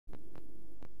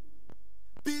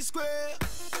P square.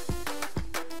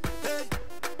 Hey,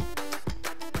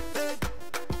 hey.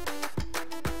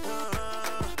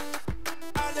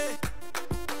 Allez,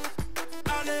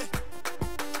 allez,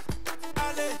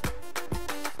 allez,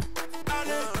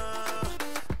 allez.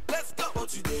 Let's go. Oh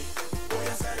today,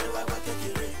 oya sare wa wa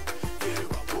kekere, kere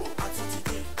wa bo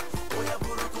atutide. Oya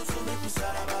buroko so me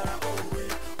kusara bara owe.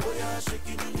 Oya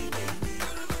shake ni ni ni,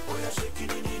 oya shake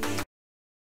ni ni ni.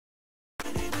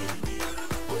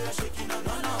 Oya shake no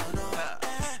no no no.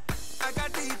 I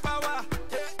got the power,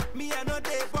 me I know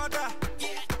the border.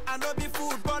 I know be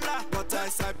footballer, but I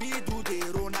sabi do the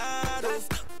Ronaldo.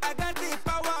 I got the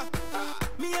power,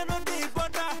 me I know the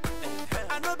border.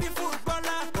 I know be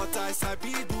footballer, but I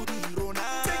sabi do the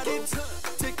Ronaldo.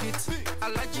 Take it,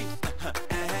 Alaji.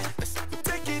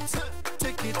 Take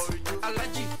it,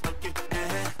 Alaji.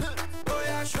 Oh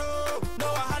yeah, show, no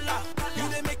wahala. You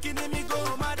dey making me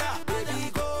go mad,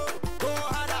 baby go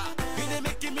harder. You dey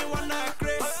making me wanna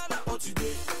craze. Oh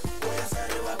today, oh yeah,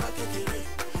 sorry wa ba kekere,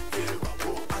 kere wa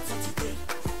bo atutide.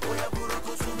 Oh yeah,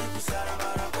 buroko so me kusara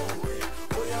bara owe.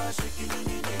 Oh yeah, shake ni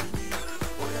ni ni,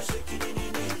 oh yeah, shake ni ni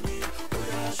ni, oh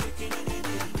yeah, shake ni ni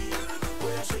ni, oh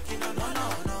yeah, shake no no no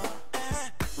no.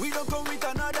 We don't come with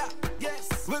another,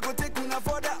 yes. We go take una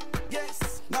further,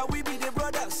 yes. Now we be the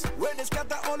brothers, where they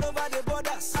scatter all over the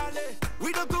borders.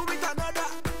 We don't come with another,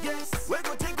 yes. We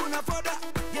go take una further,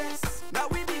 yes. Now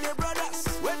we be the brothers,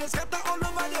 where they scatter all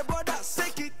over the borders.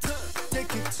 Take it,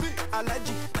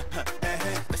 Alaji.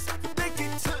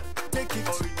 Take it,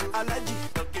 Alaji.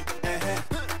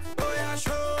 Oh yeah,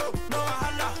 show, no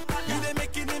wahala. You dey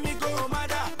making me go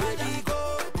mad, baby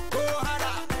go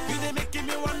harder. You dey making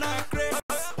me wanna craze.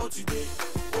 Oh today,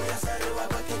 oh yeah, sorry wa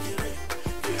ba kekere,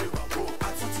 kere wa bo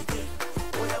atutide.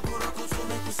 Oh yeah, buroko so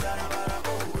me kusara bara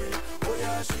owe. Oh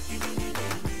yeah, shake ni ni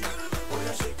ni, oh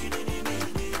yeah, shake ni ni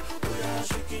ni, oh yeah,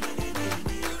 shake ni ni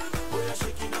ni, oh yeah,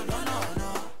 shake no no no no.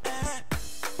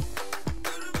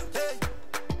 Hey,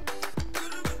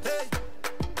 hey.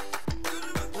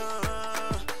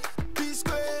 P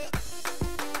square.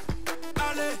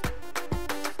 Allez,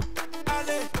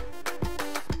 allez,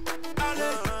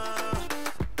 allez.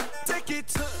 Take it,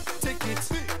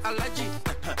 Alaji.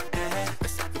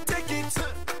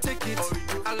 Take it,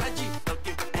 Alaji.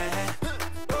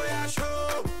 Oh yeah,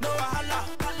 show, no wahala.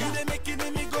 You dey making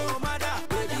me go mad,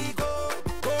 baby go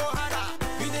harder.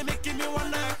 You dey making me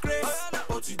wanna craze.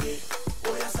 Oh today,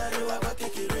 oh yeah, sorry wa ba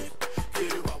kekere,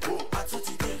 kere wa bo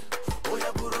atutide. Oh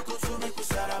yeah, buroko so me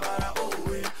kusara bara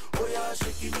owe. Oh yeah,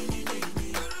 shake ni ni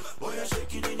ni, oh yeah,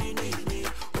 shake ni ni ni,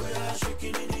 oh yeah,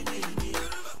 shake ni ni ni,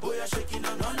 oh yeah, shake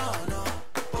no no no no.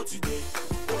 Oh today,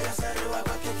 oh yeah, sorry wa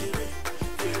ba kekere,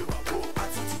 kere wa bo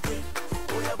atutide.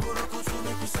 Oh yeah, buroko so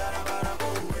me kusara bara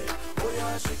owe. Oh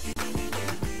yeah, shake ni ni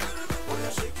ni, oh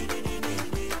yeah, shake ni ni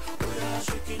ni, oh yeah,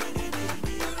 shake ni ni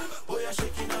ni, oh yeah,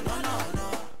 shake no no no no.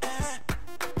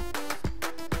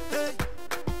 Hey,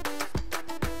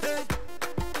 hey.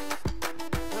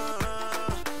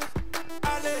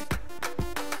 Allez,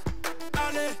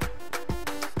 allez,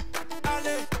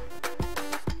 allez,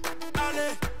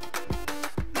 allez.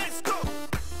 Let's go.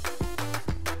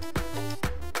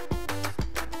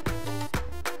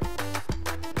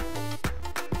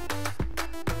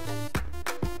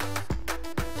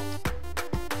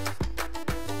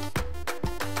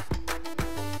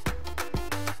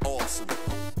 Awesome.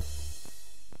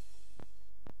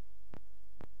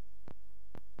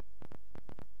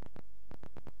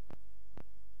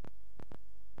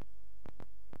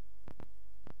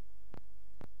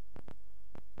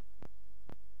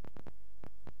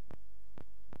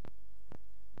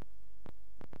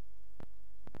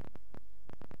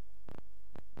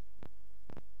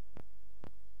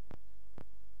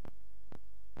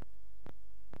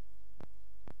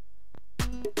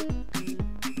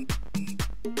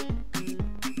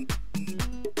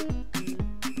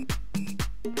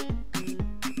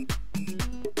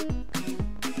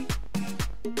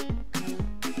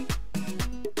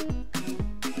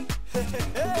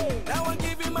 Now I'm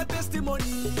giving my testimony.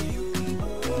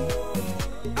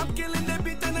 I'm killing the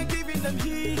beat and I'm giving them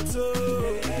heat.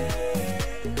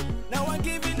 Now I'm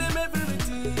giving them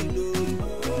everything.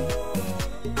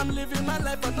 I'm living my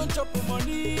life, I don't chop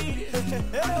money.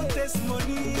 I don't taste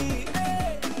money.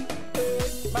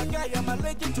 My guy, I'm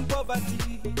allergic to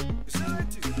poverty.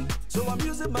 So I'm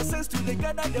using my sense to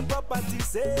gather the property.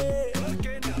 Say,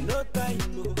 no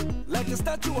time, like a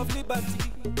Statue of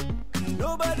Liberty.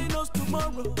 Nobody knows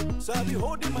tomorrow, so I be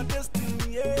holding my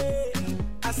destiny, yeah.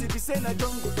 As if it's in a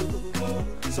jungle,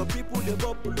 some people they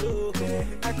bubble,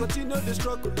 I continue the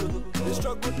struggle,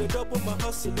 they double my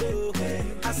hustle,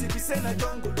 as if it's in a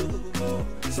jungle,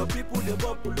 some people they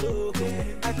bubble,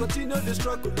 I continue the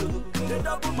struggle, they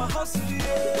double my hustle,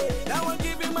 yeah. Now I'm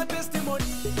giving my testimony,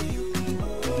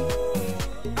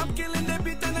 I'm killing the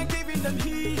beat and I'm giving them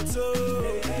heat, so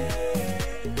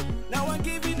now I'm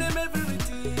giving them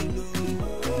everything,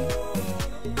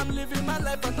 I'm living my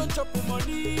life, I don't chop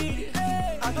money,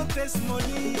 I don't taste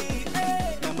money,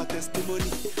 now my testimony,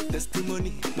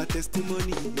 my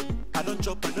testimony, I don't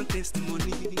chop, I don't taste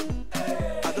money,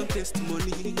 I don't taste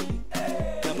money,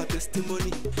 now my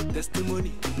testimony,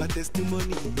 my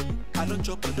testimony, I don't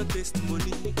chop, I don't taste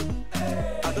money,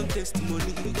 I don't taste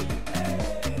money.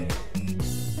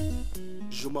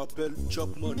 Je m'appelle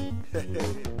Chop Money.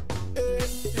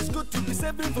 It's good to be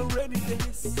saving for rainy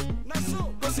days.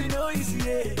 Cause you know it's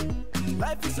here.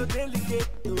 Life is so delicate.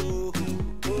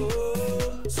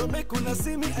 So make una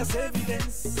see me as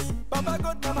evidence. Baba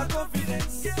God, now my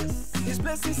confidence. Yes. His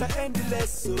blessings are endless.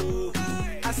 So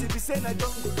as if he said I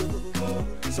don't go.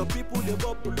 Some people they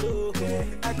bubble.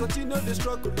 I continue the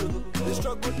struggle.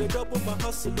 They double my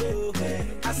hustle.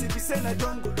 As if he said I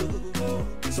don't go.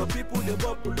 Some people they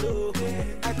bubble.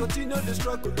 I continue the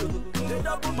struggle. They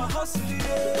double my hustle.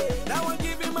 Now I'm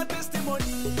giving my testimony.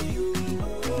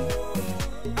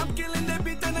 I'm killing the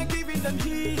beat and I'm giving them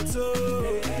heat. So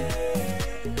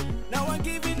now I'm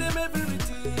giving them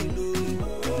everything.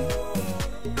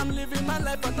 I'm living my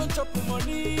life, I don't chop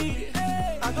money,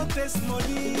 I don't taste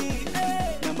money.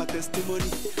 Now my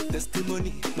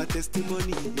testimony, my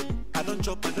testimony, I don't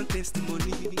chop, I don't taste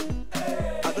money,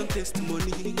 I don't taste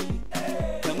money.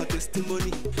 Now my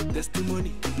testimony,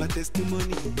 my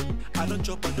testimony, I don't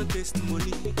chop, I don't taste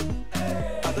money,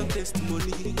 I don't taste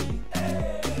money.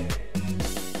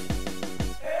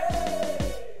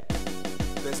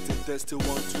 Testing 1,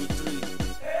 2, 3.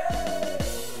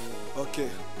 Ok.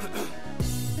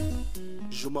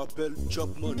 Je m'appelle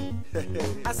Chop Money.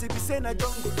 As if it's in a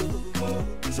jungle,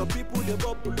 some people they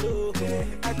bubble.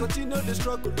 I continue the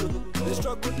struggle,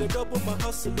 they double my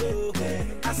hustle.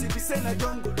 As if it's in a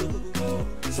jungle,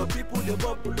 some people they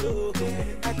bubble.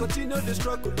 I continue the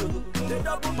struggle, they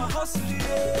double my hustle.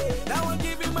 Now I'm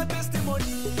giving my testimony.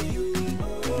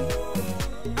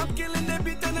 I'm killing the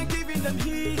beat and I'm giving them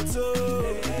heat. So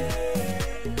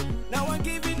now I'm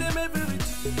giving them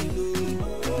everything.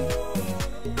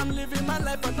 I'm living my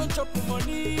life, I don't chop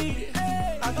money,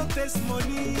 I don't taste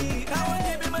money. Now I'm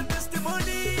giving my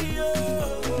testimony.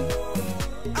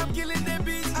 I'm killing the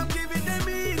beats, I'm giving them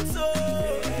it. So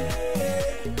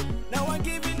now I'm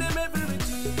giving them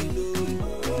everything.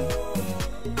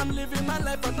 I'm living my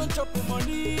life, I don't chop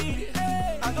money,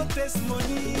 I don't taste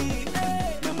money.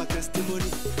 Now my testimony,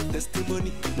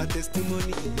 my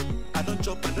testimony, I don't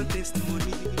chop, I don't taste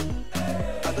money,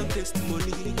 I don't taste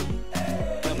money.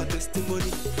 Now my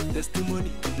testimony,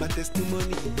 my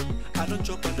testimony, I don't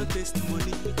chop, I don't taste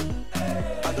money,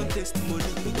 I don't taste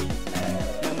money.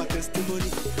 Now my testimony,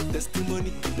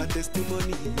 my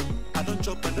testimony, I don't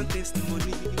chop, I don't taste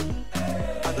money,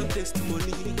 I don't taste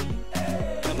money.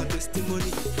 Now my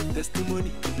testimony,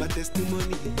 my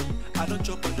testimony, I don't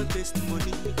chop, I don't taste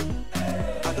money,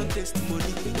 I don't taste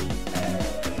money.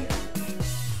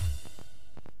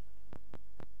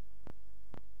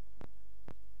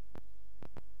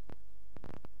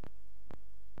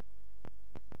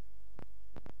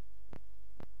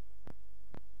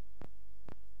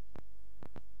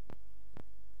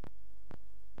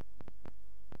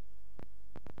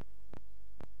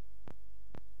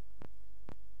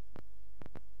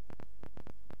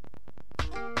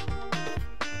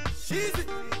 Cheesy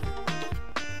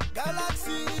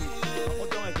Galaxy.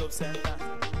 Autant un top center.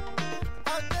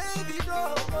 A David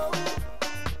Rowe.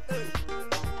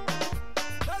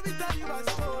 Let me tell you my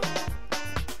story.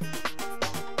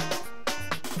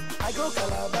 I go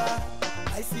Calabar,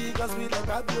 I see girls with like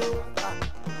Pablo.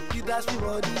 He dash me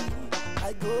body.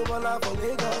 I go Bola for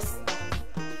Lagos.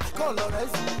 I call her I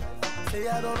see. Say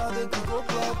I don't have the people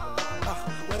club.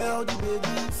 Where all the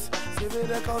babies? Say me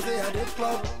they call say I did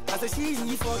club. I say she's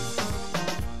in front.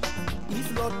 If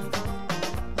not,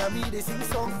 now me they sing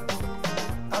song.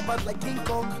 I'm bad like King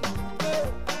Kong.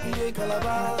 He ain't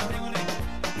Calabar.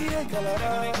 He ain't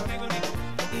Calabar.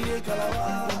 He ain't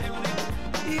Calabar.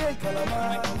 He ain't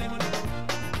Calabar.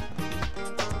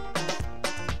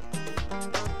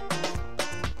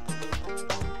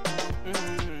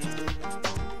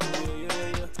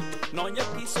 No ya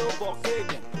quiso porque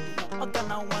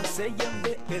Ogana wan say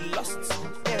yembe el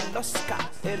lost ka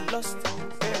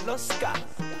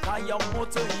Kaya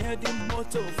moto, yedi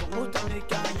moto, for moto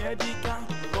nika, yedika.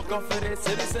 Go for the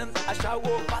citizen, I shall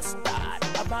go bastard,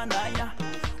 abanaya.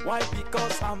 Why?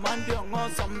 Because I'm on the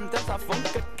young, sometimes I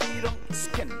funk a kid on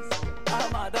skin.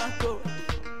 I'm a danko.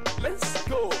 Let's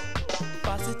go.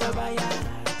 Pasitabaya,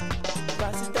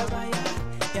 Pasitabaya,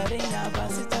 Yarina,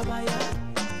 Pasitabaya,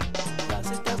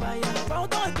 Pasitabaya.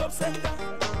 Found on top center.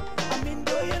 I'm in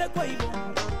the Yara Quavo.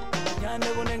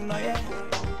 Yanagoning Noya,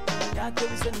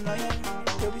 Yakobison Noya,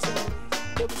 Tobison.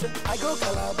 I go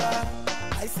Calabar,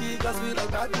 I see cause we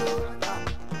like that yo.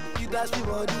 You dash me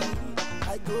body,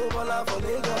 I go Bola for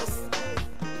Lagos.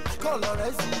 I call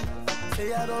Loresi,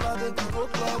 say I don't have to go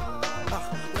club.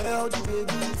 Where all the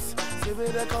babies, say me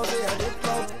they call say I did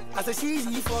club. I say she's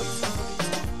easy for you.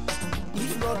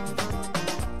 If not,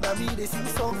 now me they sing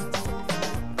song.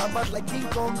 I'm bad like King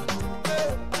Kong.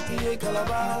 He ain't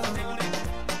Calabar,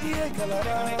 he ain't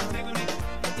Calabar,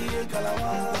 he ain't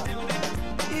Calabar,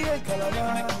 he ain't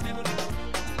Calabar.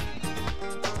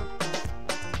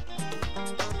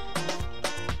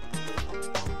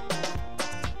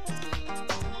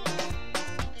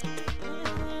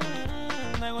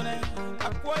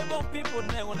 People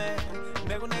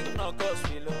negone no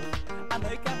gospel. I know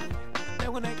you can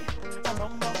negone. I know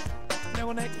more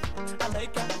negone. I know you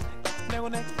can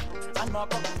negone. I know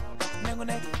about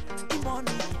negone.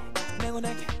 Imoni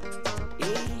negone.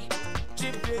 Hey,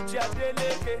 chip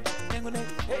jadeleke negone.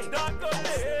 Hey, don't go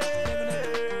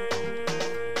there.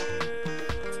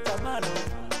 Tamano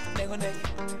negone.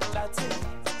 Latin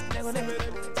negone.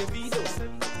 Davido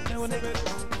negone.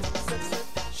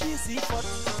 She's equal.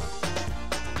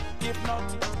 If not,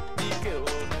 Nico,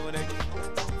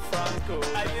 Franco,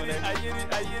 I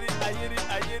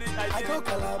go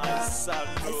Calabar, I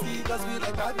see cause we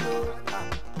like that yo.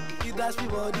 You dash me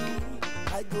body,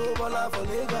 I go Bola for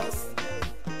Lagos.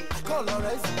 I call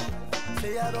Loresi,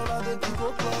 say I don't have to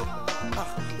go club.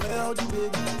 Where all the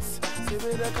babies, say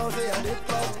me they call say I did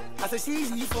club. I say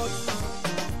she's easy for you.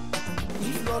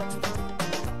 If not,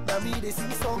 now me they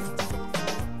sing song.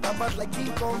 I'm bad like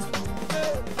King Kong.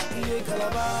 He ain't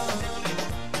Calabar,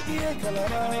 he ain't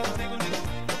Calabar,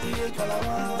 he ain't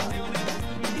Calabar,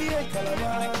 he ain't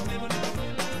Calabar.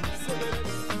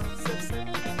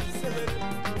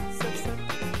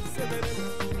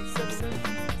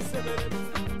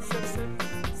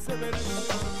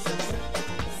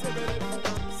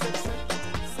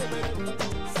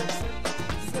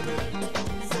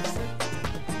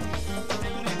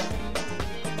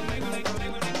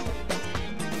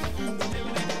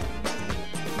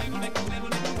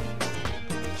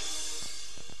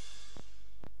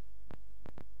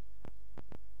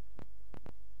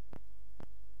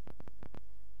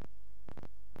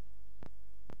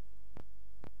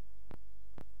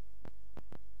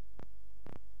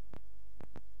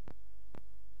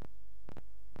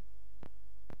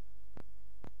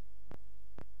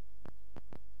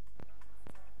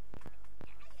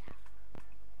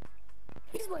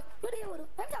 This boy, what do you want?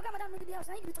 I'm talking about the house.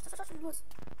 I need to touch the most.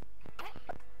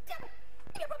 Give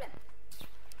me a problem.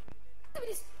 Give me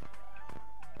this.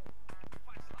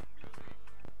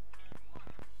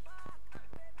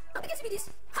 Come give me this.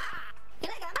 Ha! You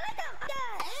like that? I like that.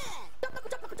 Yeah. Chop.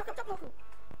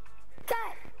 Okay.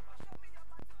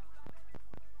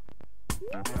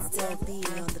 Still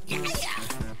being on the beat.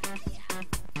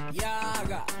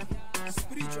 Yaga,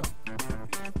 spiritual.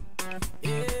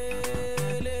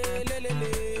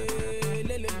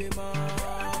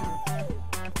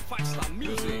 Five-star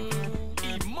music,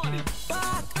 E-money.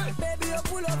 Back, baby, you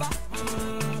pull over.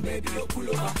 Baby, you pull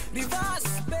over. Reverse,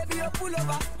 baby, you pull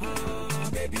over.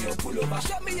 Baby, you pull over.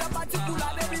 Show me your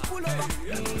particular, baby, pull over.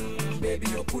 Baby,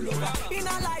 you pull over. In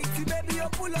a light, baby, you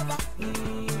pull over.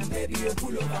 Baby, you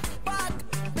pull over. Back,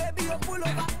 baby, you pull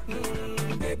over.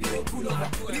 Baby, you pull over.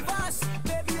 Reverse,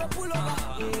 baby, you pull over.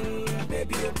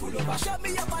 Baby, you pull over. Show me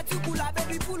your particular,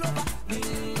 baby, pull over.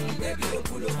 Baby, you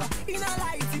pull over. In a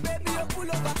light, baby, you pull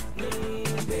over.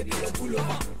 Baby, you pull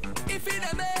over. If in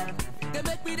a man, they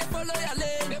make me they follow your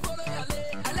lane.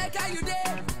 I like how you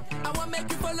there. I want make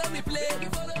you follow me play.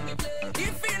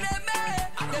 If in a man,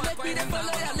 they make me they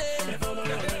follow your lane.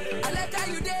 I like how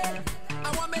you there.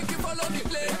 I want make you follow me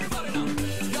play.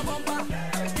 Your bumper,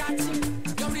 catchy,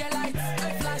 your real lights,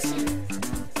 flashing.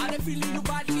 I don't feel you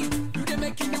badly. You they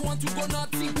making me want to go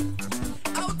naughty.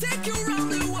 I'll take you around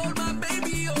the world, my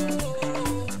baby. Oh,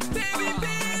 baby,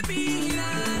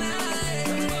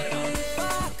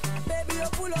 Back, baby, you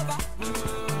pull over.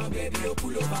 Baby, you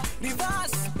pull over.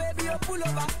 Reverse, baby, you pull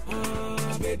over.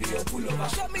 Baby, you pull over.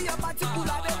 Show me your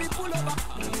particular, baby, pull over.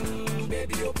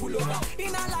 Baby, you pull over.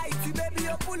 In a light, baby,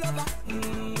 you pull over.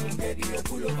 Baby, you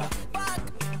pull over. Back,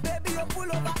 baby, you you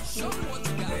pull over. Show me what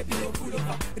you got. Baby, you pull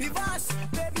over. Reverse,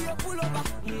 baby, you pull over.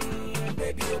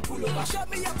 Baby, you pull over. Show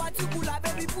me your particular,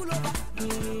 baby, pull over.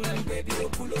 Baby, you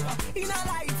pull over. In a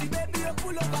light, baby, you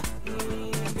pull over.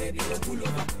 Baby, you pull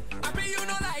over. I be you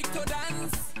no like to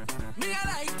dance. Me I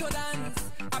like to dance.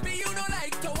 I be you no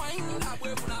like to wine.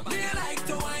 Me I like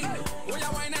to wine. Oh ya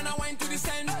wine and I wine to the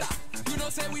center. You know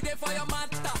say we there for your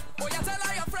matter. Oh ya tell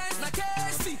all your friends like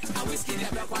Casey. I whiskey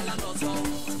them back while I know so.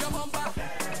 Your bumper,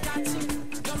 catchy.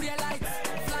 Your real light,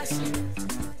 flashy.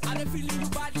 And they feeling you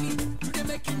badly. You they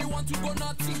making me want to go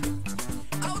naughty.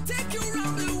 I'll take you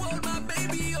around the world, my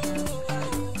baby.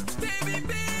 Oh, baby,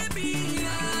 baby.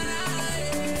 Nah, nah,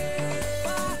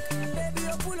 yeah. Baby,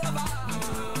 you pull over.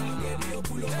 Baby, you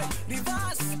pull over.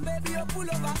 Reverse, baby, you pull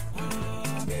over.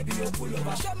 Baby, you pull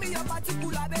over. Show me your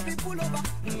particular, baby, pull over.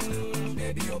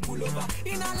 Baby, you pull over.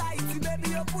 In a light, baby,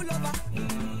 you pull over.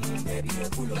 Baby, you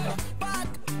pull over. Back,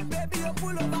 baby, you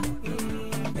pull over.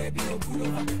 Baby, you pull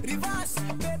over. Reverse,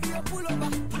 baby, you pull over.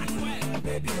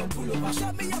 Baby, you pull over.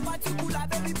 Show me your particular,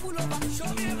 baby, pull over.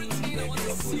 Show me everything I want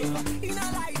to see. In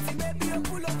a light, baby, you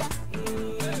pull over.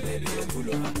 Baby, you pull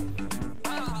over.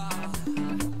 Ah,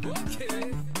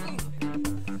 okay.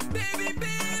 Baby,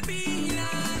 baby,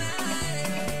 nah, nah,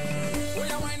 yeah. Oh,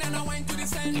 ya wine and I wine to the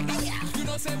center. You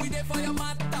know say we there for your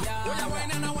matter. Oh, ya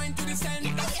wine and I wine to the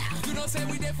center. You know say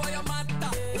we there for your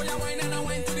matter. Oh, ya wine and I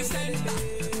wine to the center.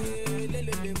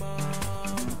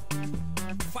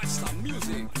 Faster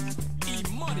music,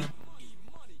 e-money.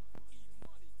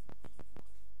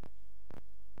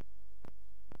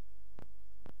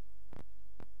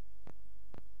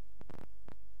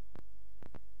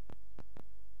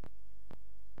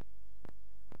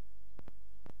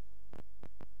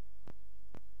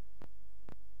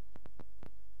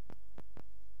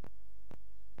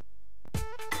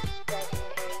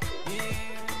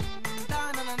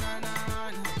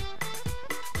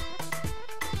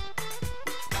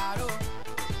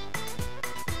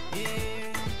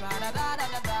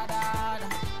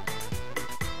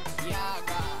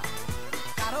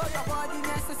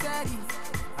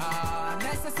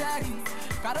 Necessary,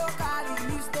 Caro carry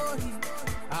new story,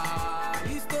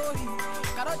 new story.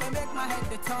 Caro they make my head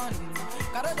the turn,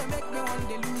 Caro they make me want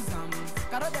to lose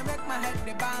Caro they make my head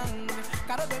the bang,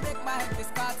 Caro they make my head the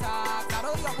scatter.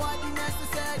 Caro your body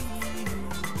necessary,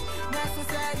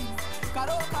 necessary.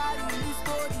 Caro carry new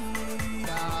story,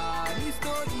 new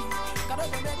story. Caro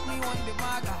they make me want the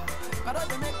maga, Caro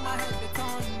they make my head the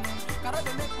turn, Caro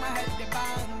they make my head the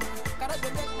bang, Caro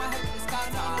they make my head the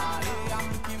scatter. I'm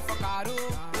looking for Caro,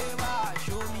 Eva,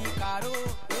 show me Caro,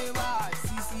 Eva,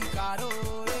 CC Caro,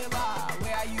 Eva,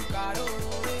 where are you Caro,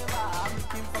 Eva, I'm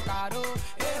looking for Caro,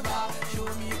 Eva, show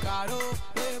me Caro,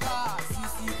 Eva,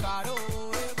 CC Caro,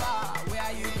 Eva, where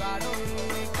are you Caro,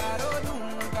 Caro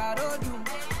doom,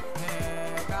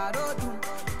 eh, Caro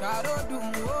doom,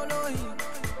 Olohi,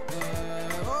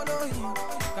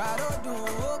 Caro doom,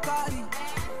 oh Kari,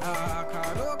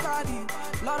 Caro Kari,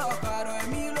 Lord of Caro,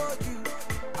 Emiloju.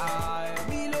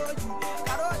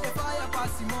 Caro the fire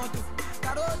pass the moto,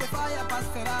 Caro the fire pass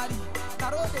Ferrari,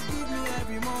 Caro they give me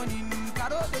every morning,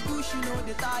 Caro the bush you know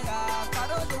the tire,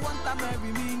 Caro the one time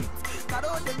every minute,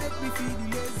 Caro they make me feel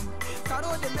lazy,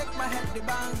 Caro they make my head the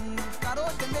bang, Caro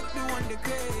they make me want the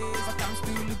craze, but I'm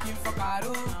still looking for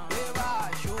Caro, Eva,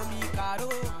 show me Caro,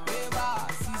 Eva,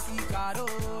 CC Caro,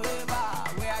 Eva,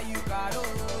 where are you Caro,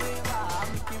 Eva, I'm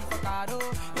looking for Caro,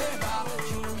 Eva,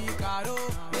 show me Caro,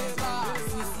 Eva,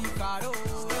 CC Caro,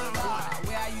 Eva,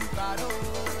 where are you Caro?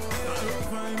 Caro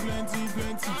fine plenty,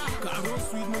 Caro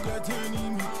sweet no got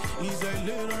enemy. He's a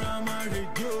little on my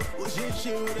radio. Oh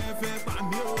she would have fed by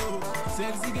me.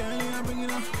 Sexy girl, I bring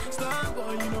it up. Star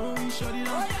boy, you know we shut it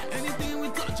down. Anything we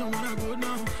touch, I wanna go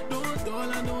down. Don't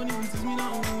dull, I don't even tease me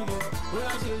now. Oh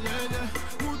I say yeah,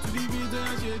 move to the beat,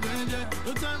 I say yeah.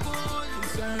 No time for all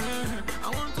this, I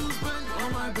want to spend all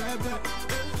my baby.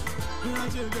 I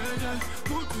say yeah,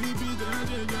 move to the beat, I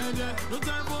say yeah. No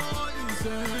time for all this,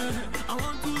 I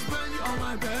want to spend it on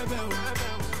my baby.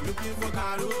 Looking for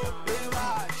Caro,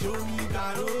 Eva, show me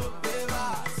Caro, Eva,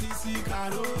 CC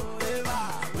Caro, Eva,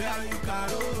 where are you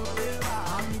Caro, Eva,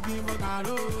 I'm looking for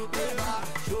Caro, Eva,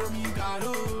 show me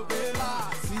Caro, Eva,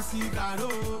 CC Caro,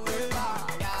 Eva,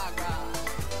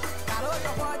 Caro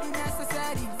your body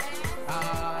necessary,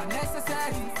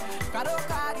 necessary. Caro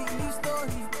carry new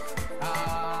story,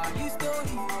 new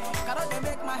story. Caro they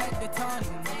make my head the turn,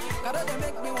 Caro they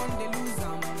make me want to lose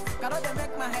Caro they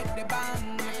make my head the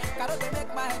bang, Caro they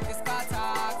make my head the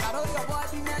scatter. Caro your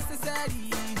body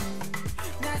necessary,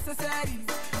 necessary.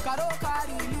 Caro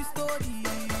carry new story,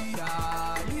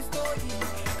 new story.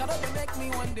 Caro they make me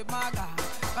want the maga,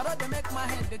 Caro they make my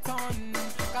head the turn,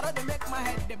 Caro, they make my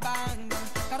head the bang.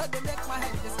 Caro, they make my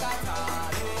head the scatter.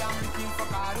 Hey, I'm looking for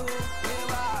Caro.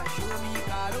 Eva, show me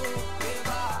Caro.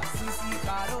 Eva, Sisi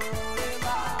Caro.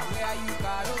 Eva, where are you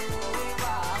Caro?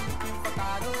 Eva, I'm looking for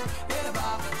Caro. Eva,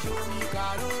 show me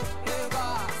Caro. Eva,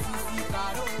 Sisi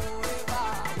Caro. Eva,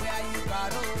 where are you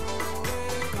Caro?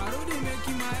 Caro, they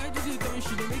making my head the turn.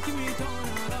 She they making me turn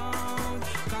around.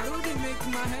 Caro, they make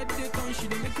my head the turn. She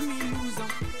they making me lose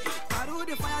them. Caro,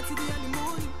 they fire to the early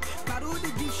morning. Caro,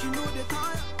 they give, she know they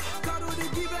tire. Caro, they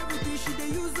give everything. She they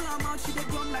use her mouth. She they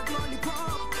gum like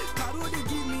lollipop. Caro, they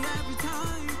give me every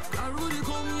time. Caro, they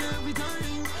call me every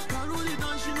time. Caro, they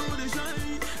dance, she know they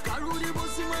shine. Caro, they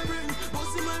boss in my brain,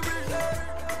 boss in my brain.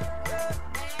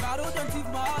 Caro, don't take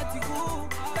my heart to go.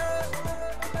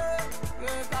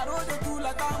 Caro, they do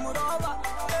like I'm a robber.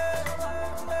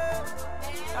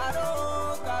 Caro,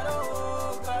 Caro,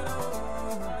 Caro.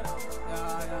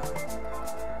 Yeah, yeah.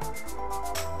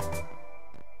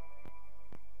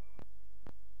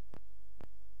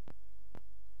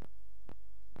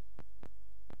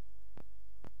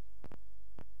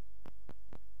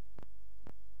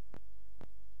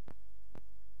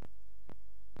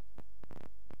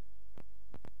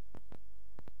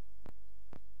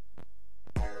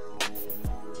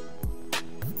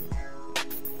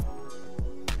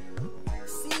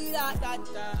 Da da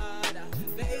da da,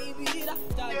 baby da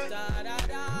da da da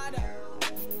da da.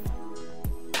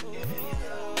 Oh, yeah.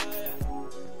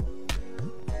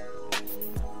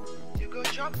 You go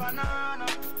chop banana.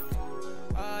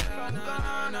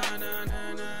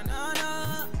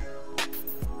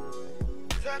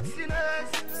 Sexiness.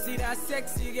 See that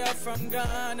sexy girl from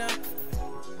Ghana.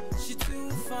 She too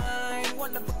fine,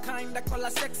 one of a kind. I call her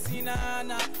sexy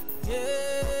nana.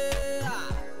 Yeah.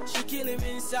 She kill him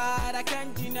inside, I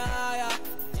can't deny her.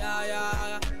 Yeah,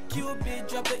 yeah. Cupid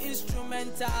drop the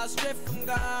instrumental straight from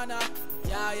Ghana.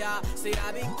 Yeah, yeah. Say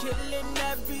I been killing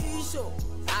every show,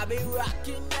 I been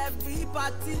rocking every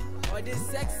party. All the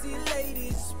sexy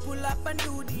ladies pull up and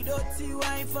do the dirty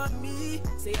wine for me.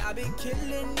 Say I been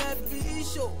killing every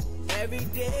show, every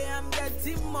day I'm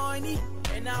getting money.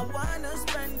 And I wanna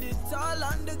spend it all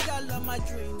on the girl of my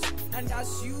dreams. And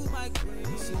that's you, my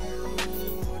queen.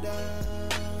 Slow down.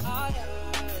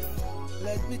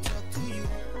 Let me talk to you.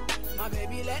 My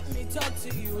baby, let me talk to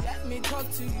you. Let me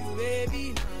talk to you,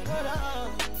 baby. Hold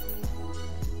on.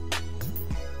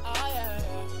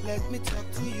 Let me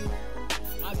talk to you.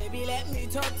 My baby, let me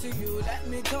talk to you. Let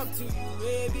me talk to you,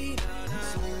 baby.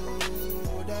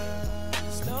 Slow down.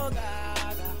 Slow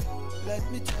down.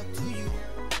 Let me talk to you.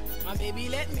 My baby,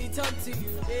 let me talk to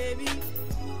you, baby.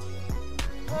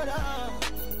 Hold on.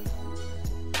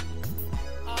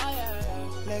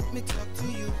 Let me talk to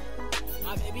you.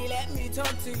 My baby, let me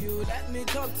talk to you. Let me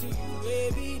talk to you,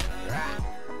 baby.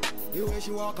 The way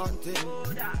she walk on thing,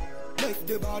 make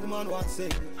the bad man want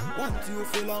sing. Want you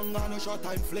feel long and a short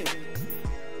time fling.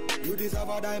 You deserve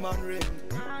a diamond ring.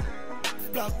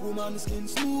 Black woman skin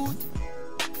smooth.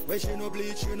 Where she no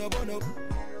bleach, she no burn up.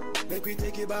 Make we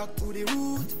take it back to the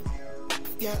root.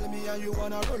 Tell me and you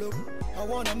wanna roll up. I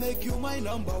wanna make you my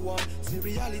number one. See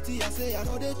reality, I say I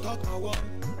know they talk I want.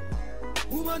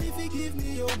 Woman, if you give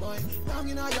me your mind, down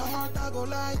in your heart I go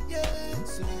like, yeah.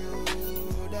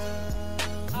 Slow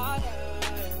down.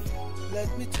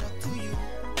 Let me talk to you.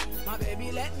 My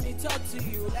baby, let me talk to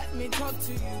you. Let me talk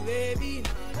to you, baby.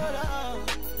 Hold on.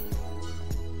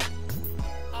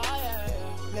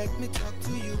 Let me talk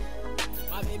to you.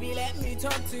 My baby, let me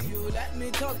talk to you. Let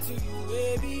me talk to you,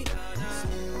 baby.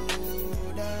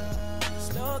 Slow down.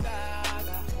 Slow down.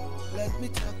 Let me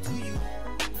talk to you.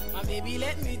 My baby,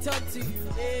 let me talk to you,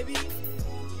 baby.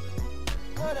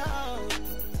 Hold on.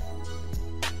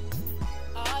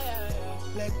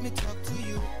 Let me talk to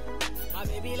you. My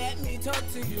baby, let me talk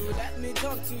to you. Let me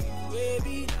talk to you,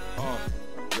 baby.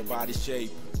 Your body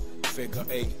shape, figure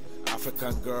 8,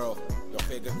 African girl, your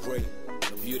figure great,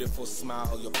 your beautiful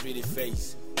smile, your pretty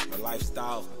face, your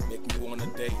lifestyle make me wanna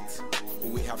date.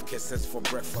 We have kisses for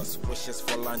breakfast, wishes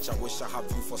for lunch. I wish I have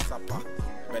you for supper.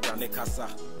 Bedane kasa,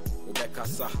 ube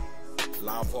kasa.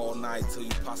 Laugh all night till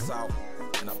you pass out,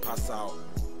 and I pass out,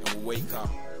 and we wake up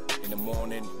in the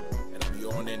morning, and I'm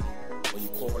yawning when you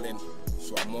calling,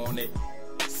 so I'm on it.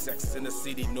 Sex in the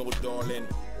city, no darling,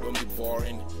 don't be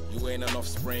boring. You ain't an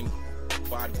offspring.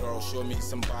 Bad girl, show me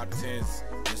some bad things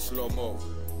in slow mo.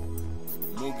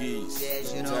 Moogies,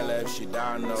 Yes, you know. tell her if she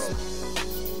don't know.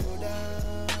 Slow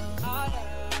down.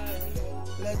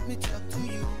 Let me talk to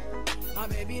you. My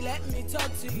baby, let me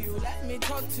talk to you. Let me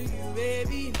talk to you,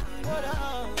 baby. Hold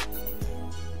on.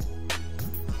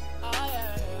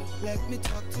 Let me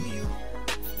talk to you.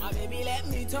 My My baby, let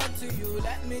me talk to you,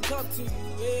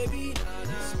 baby.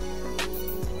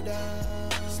 Slow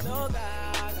down, Slow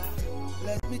down.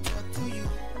 let me talk to you.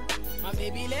 My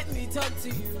baby, let me talk to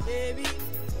you, baby.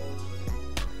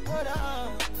 Hold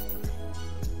on.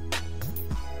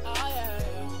 Oh yeah.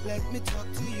 Let me talk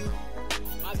to you.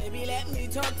 My baby, let me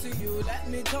talk to you,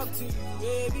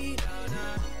 baby.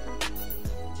 Nah.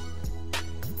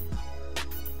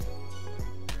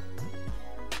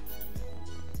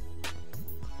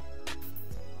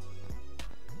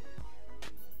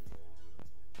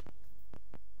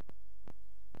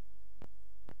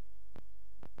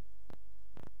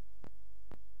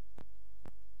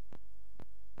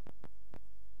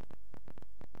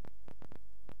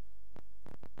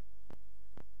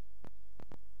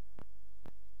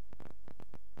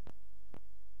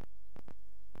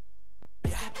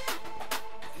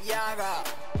 Yaga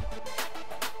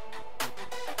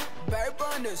Barry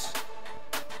Bonders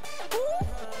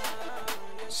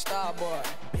Starboy.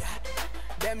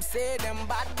 Them say them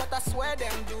bad, but I swear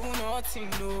them do nothing,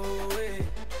 no way.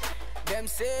 Them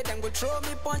say them go throw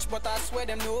me punch, but I swear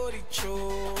them no reach,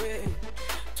 oh way.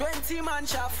 20 man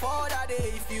shall fall that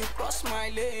day if you cross my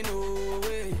lane, oh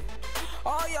way.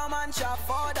 All your man shall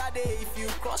fall that day if you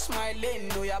cross my lane.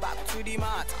 No, you're back to the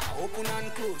mat, open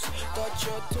and close, touch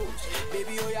your toes,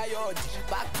 baby, oh yeah, yod.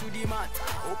 Back to the mat,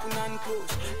 open and close,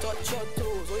 touch your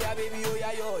toes, oh yeah, baby, oh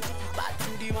yeah, yod. Back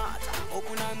to the mat,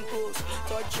 open and close,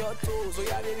 touch your toes, oh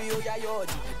yeah, baby, oh yeah, yod.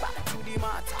 Back to the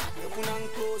mat, open and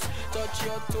close, touch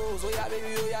your toes, oh yeah,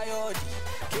 baby, oh yeah, yod.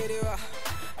 Kerewa,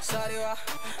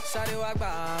 sarewa,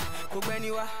 ba,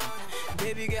 kubeniwa,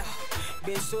 baby girl.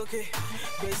 Besoke,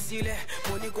 besile,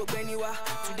 money go beniwa.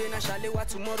 Today na shalewa,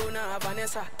 tomorrow na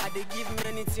Vanessa. I dey give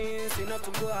many things enough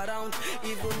to go around.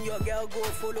 Even your girl go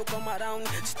follow come around.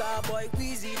 Starboy,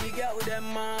 Queasy, the girl them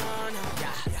man.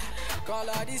 Yeah. Call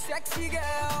all the sexy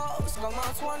girls, come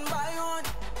out one by one.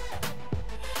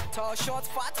 Tall, short,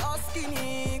 fat or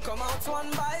skinny, come out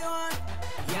one by one.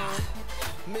 Yeah.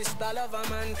 Mr.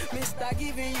 Loverman, Mr.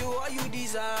 giving you all you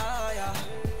desire.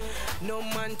 No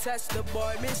man test the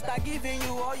boy, Mr. giving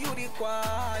you all you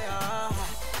require.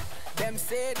 Them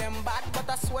say them bad, but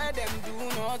I swear them do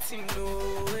nothing,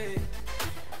 no way.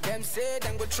 Them say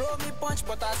them go throw me punch,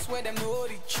 but I swear them no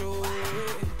reach, oh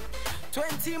way.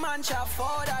 20 man shall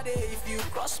fall that day if you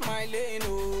cross my lane,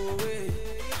 oh way.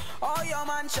 All your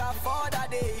man shall fall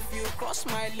that day if you cross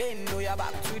my lane. No, you're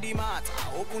back to the mat,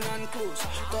 open and close,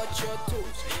 touch your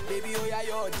toes, baby, oh yeah,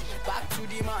 yod. Back to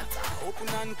the mat, open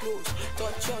and close,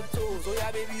 touch your toes, oh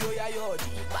yeah, baby, oh yeah, yod.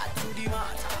 Back to the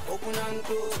mat, open and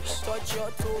close, touch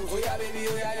your toes, oh yeah, baby,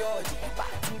 oh yeah, yod.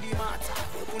 Back to the mat,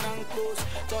 open and close,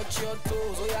 touch your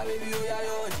toes, oh yeah, baby, oh yeah,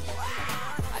 yod.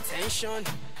 Attention,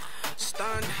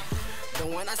 stand.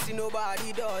 Don't wanna see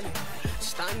nobody, darling.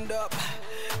 Stand up,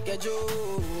 get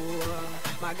you.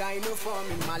 My guy no for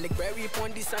me. Malik Berry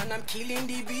pon this and I'm killing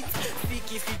the beat.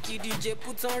 Fiki DJ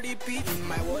put on repeat. In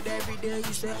my word every day you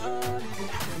say them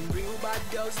real bad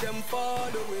girls them fall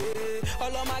away.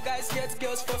 All of my guys get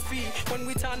girls for free. When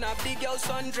we turn up the girls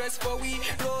undress for we.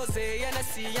 Rose,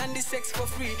 NSC and the sex for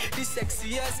free. The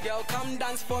sexiest girl come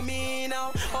dance for me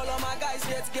now. All of my guys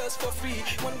get girls for free.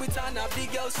 When we turn up the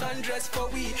girls undress for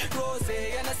we. Rose,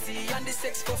 NSC and the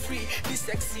sex for free. The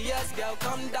sexiest girl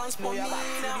come dance for me now.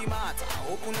 To the mat,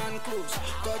 open and close,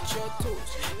 touch your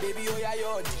toes, baby, oh yeah,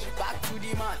 yod. Back to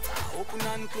the mat, open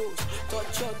and close,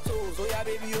 touch your toes, oh yeah,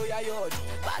 baby, oh yeah, yod.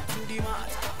 Back to the mat,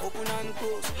 open and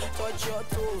close, touch your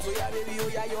toes, oh yeah, baby, oh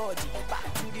yeah, yod.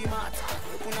 Back to the mat,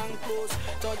 open and close,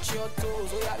 touch your toes,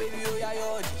 oh yeah, baby, oh yeah,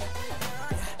 yod.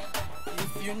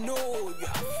 If you know you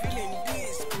are feeling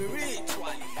this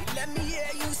spiritually, let me hear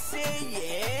you say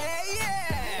yeah,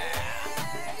 yeah.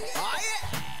 Oh yeah.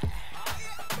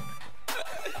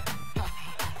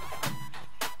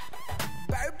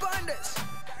 Barry Bonders,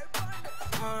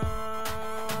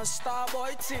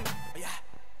 Starboy team, yeah.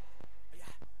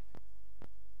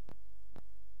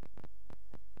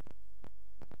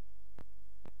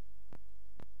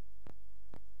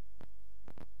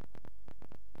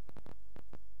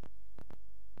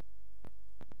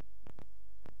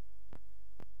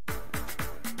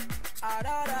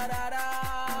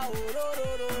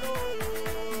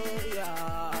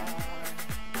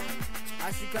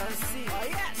 As you can see, oh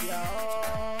yes,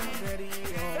 yeah, very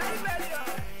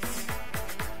nice.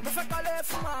 Mufakale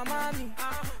from my mommy,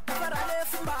 Mufarale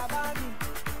from Babami.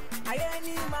 I ain't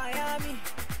in Miami,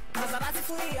 Maserati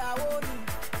for Yawodi,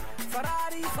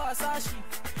 Ferrari for Sashi,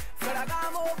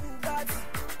 Ferragamo Bugatti,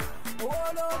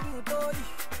 Olo Butori,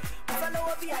 Mufalo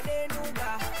via de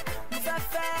Nuga,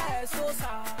 Mufafe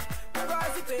Sosa,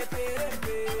 Mugazi Pepe,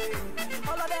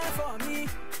 all of them for me.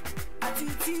 I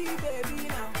TT, baby,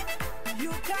 now.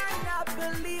 You cannot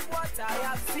believe what I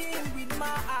have seen with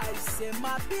my eyes. Say,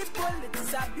 my people,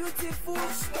 it's a beautiful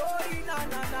story, na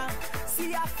na na.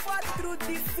 See, I fought through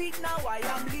defeat, now I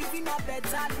am living a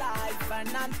better life. And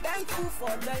I'm thankful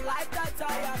for the life that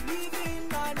I am living,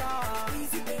 na na.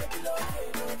 Easy, baby,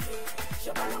 okay.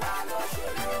 Shabaluwalo,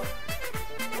 shelo.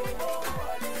 Oh,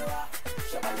 Walewa.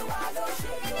 Shabaluwalo,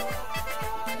 shelo.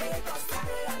 Lagos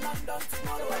today and London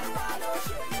tomorrow. Shabaluwalo,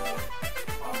 shelo.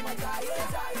 Oh, my God,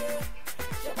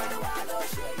 Shabaluwalo,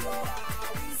 shelo.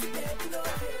 Easy, baby,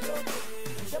 okay.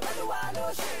 Shabaluwalo,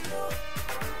 shelo.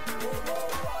 Oh,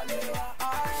 Walewa.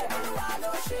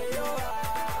 Shabaluwalo, shelo.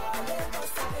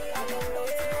 Lagos today and London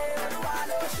tomorrow.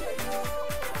 Shabaluwalo, shelo.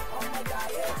 Oh, my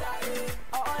God,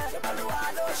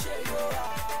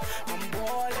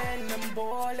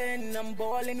 I'm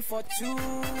balling for two.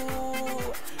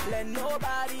 Let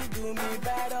nobody do me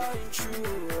better in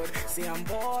truth. See, I'm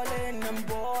balling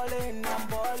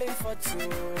for two.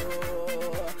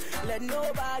 Let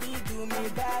nobody do me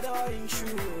better in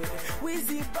truth.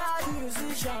 Wizzy bad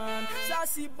musician,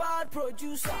 sassy bad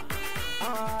producer.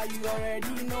 You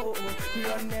already know, we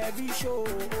on every show.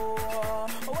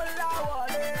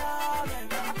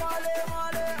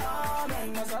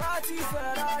 Maserati,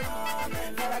 Ferrari,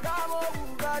 Ferragamo,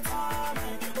 Bugatti,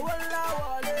 Walla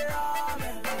Wale,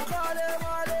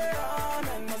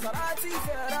 Maserati,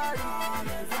 Ferrari,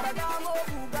 Ferragamo,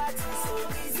 Bugatti. So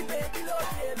easy, baby,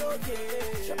 loke,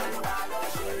 Shabaluwalo,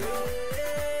 shelo.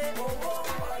 Oh,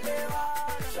 Walewa,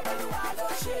 Shabaluwalo,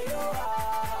 shelo.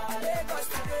 Lagos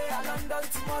today and London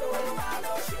tomorrow.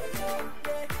 Shabaluwalo, shelo.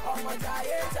 Oh, my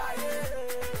jaye,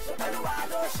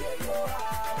 Shabaluwalo, shelo.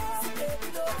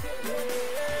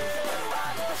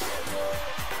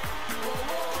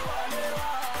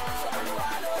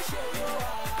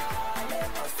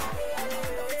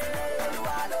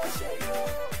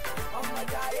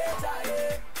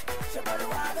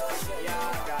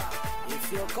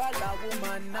 If you call a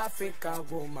woman African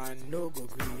woman, no go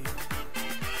green.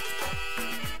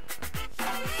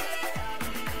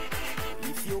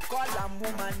 If you call a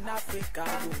woman African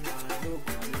woman, no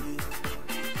go green.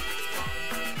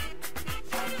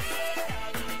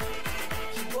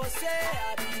 She go say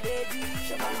I be lady.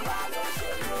 She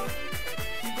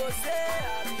go say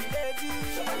I be lady.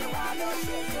 She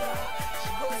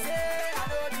go say I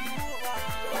know the woman.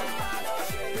 She go say I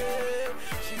be lady.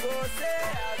 She go say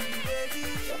I be lady.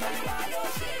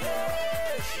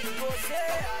 She go say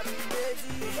I be lady. She go say I know the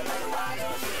woman.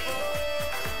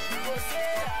 She go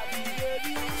say I be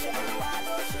lady.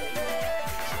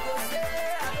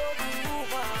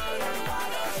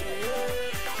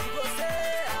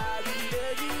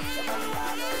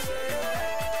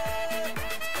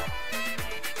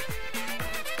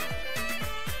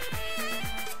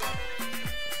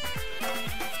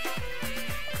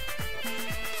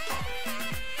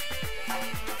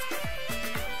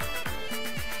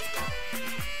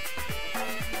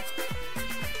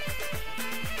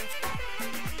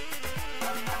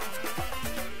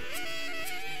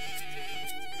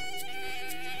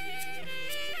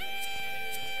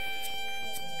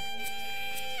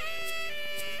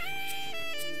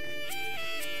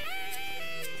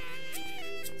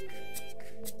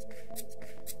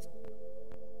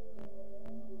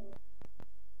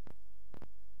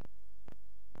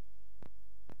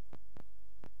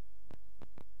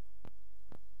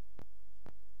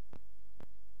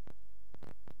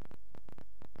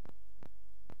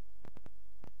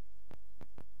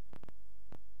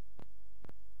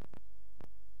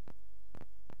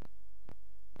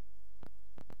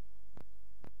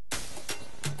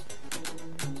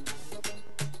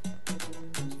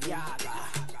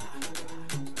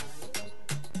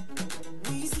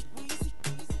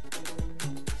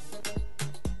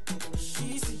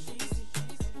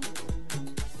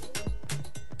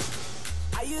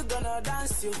 gonna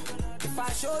dance you if I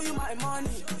show you my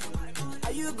money?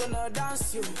 Are you gonna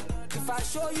dance you if I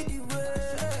show you the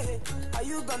way? Are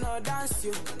you gonna dance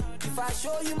you if I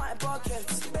show you my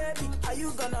pockets? Baby, are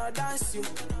you gonna dance you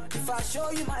if I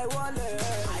show you my wallet?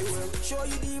 I will show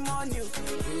you the money.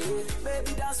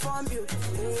 Baby, dance from you.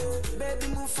 Baby,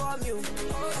 move from you.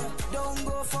 Don't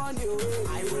go from you.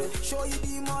 I will show you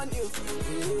the money.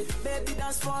 Baby,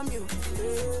 dance from you.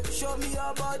 Show me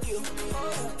your body.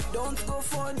 Don't go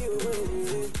from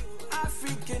you.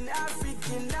 African,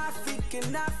 African,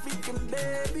 African, African,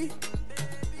 baby.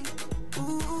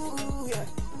 Ooh, yeah.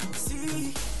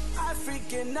 See,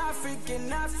 African,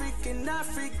 African, African,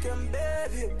 African,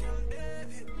 baby.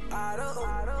 I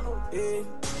don't, yeah.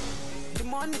 The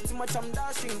money too much, I'm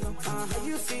dashing. Are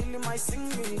you feeling my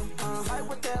singing? Buy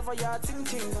whatever you're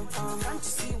thinking. Can't you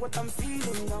see what I'm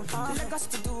feeling? Lagos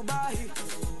to Dubai,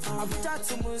 Abuja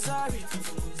to Missouri,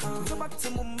 go back to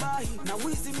Mumbai. Now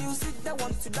with the music they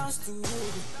want to dance to.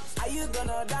 Are you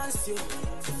gonna dance you?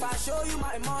 If I show you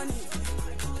my money,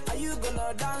 are you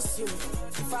gonna dance you?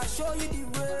 If I show you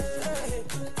the way,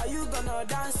 are you gonna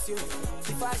dance you?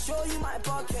 If I show you my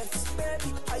pockets,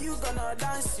 baby, are you gonna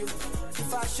dance you?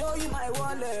 If I show you my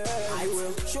wallet, I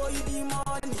will show you the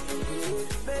money.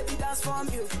 Baby, dance from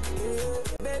you.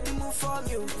 Baby, move from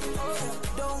you.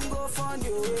 Don't go from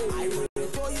you. I will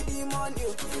show you the money.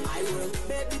 I will,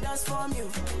 baby, dance from you.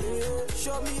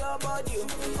 Show me your body.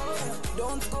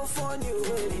 Don't go from you.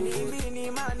 Mini,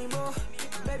 money, mo.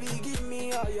 Baby, give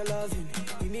me all your loving.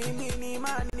 Mini,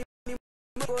 money.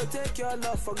 Go take your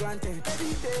love for granted.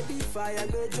 Baby, fire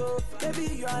go Joe.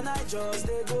 Baby, you and I just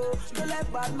they go. Don't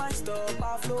let bad mind stop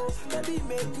our flow. Baby,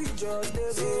 make we just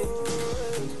they go.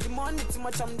 The money too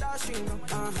much, I'm dashing.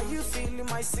 Are you feeling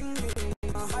my singing?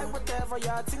 Buy whatever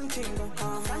you're thinking.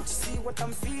 Can't you see what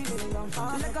I'm feeling?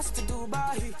 Lagos to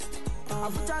Dubai,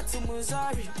 Abuja to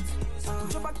Missouri,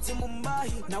 go back to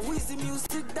Mumbai. Now with the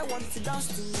music they want to dance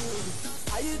to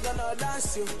you. Are you gonna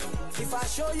dance you? If I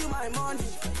show you my money,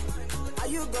 are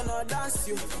you gonna dance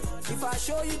you? If I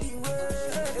show you the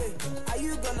way, are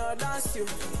you gonna dance you?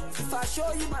 If I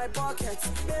show you my pockets,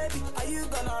 baby, are you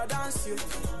gonna dance you?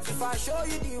 If I show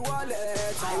you the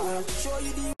wallet, I will show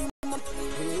you the money.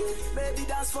 Baby,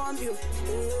 dance from you.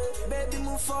 Baby,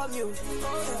 move from you.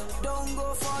 Don't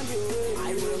go from you.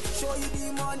 I will show you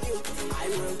the money. I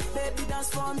will, baby, dance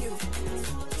from you.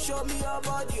 Show me your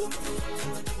body.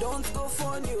 Don't go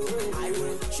from you. I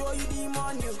will show you the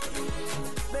money.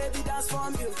 Baby, dance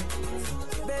from you.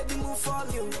 Baby, move from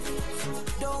you.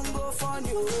 Don't go from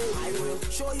you. I will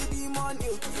show you the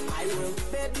money. I will,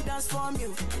 baby, dance from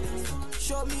you.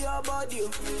 Show me your body.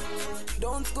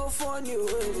 Don't go from you.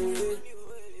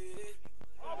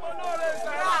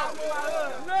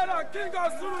 King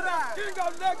of Surulere, King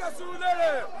of Lagos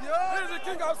Surulere. This is the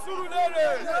King of Surulere.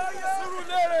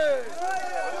 Surulere.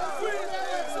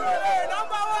 Surulere,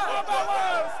 number one.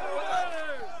 Surulere.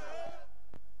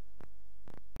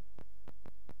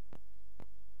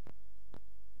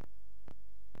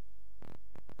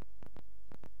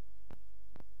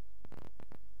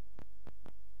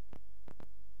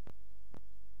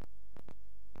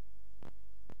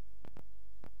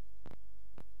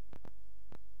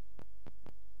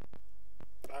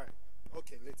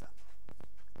 Okay, later.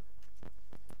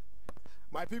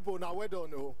 My people, now well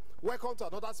done. Welcome to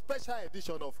another special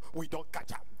edition of We Don't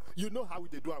Catch 'Em. You know how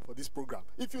they do it for this program.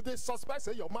 If you suspect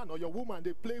say your man or your woman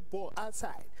they play ball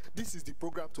outside, this is the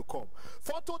program to come.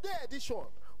 For today's edition,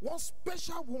 one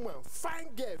special woman,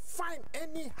 fine girl, fine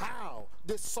anyhow.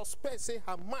 They suspect say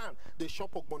her man they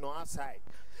shop ogbono outside.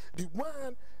 The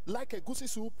one like a goosey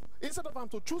soup, instead of him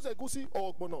to choose a goosey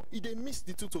or ogbono, they mix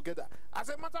the two together. As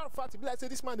a matter of fact, like say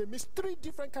this man they mix 3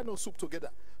 different kind of soup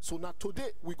together. So now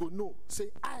today we go know.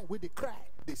 Say I where they cry,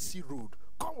 they see road.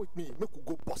 Come with me, make we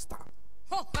go bust down.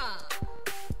 Hopa!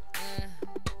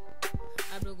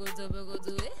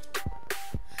 Abrogodo it.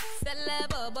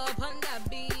 Celebo panda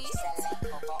beat.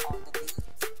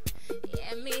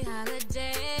 Yeah, me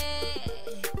holiday.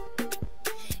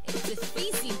 It's a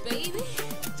species, baby.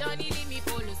 Johnny leave me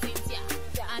follow Cynthia,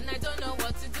 and I don't know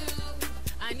what to do.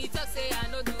 I need to say I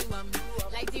know do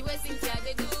like the way Cynthia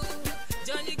they do.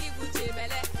 Johnny give Uche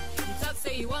belle. He talk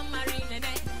say he want marry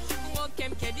nene. Walk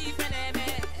him kedi feneme.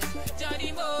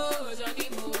 Johnny Mo,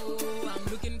 I'm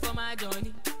looking for my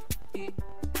Johnny.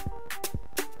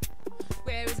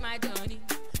 Where is my Johnny?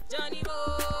 Johnny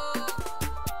Mo,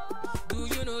 do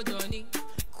you know Johnny?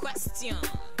 Question.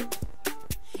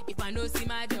 If I know see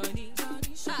my Johnny,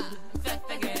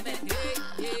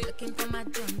 looking for my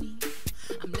Johnny,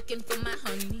 I'm looking for my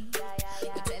honey.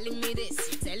 You're telling me this,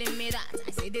 you're telling me that.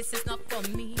 I say this is not for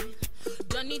me.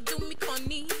 Johnny do me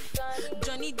conny,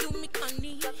 Johnny do me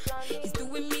conny. He's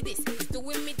doing me this, he's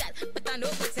doing me that, but I know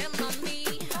what's him on me.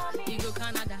 He go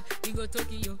Canada, he go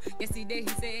Tokyo. Yesterday he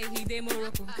say he de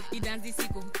Morocco. He dance the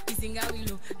sicko, he sing a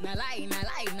willow. Na lie,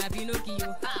 na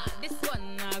Pinocchio. This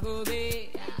one na go be.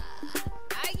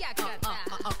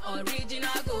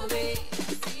 Original go be.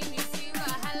 See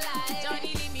wahala.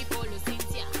 Johnny leave me follow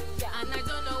Cynthia, and I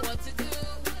don't know what to do.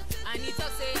 I need to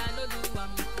say I know do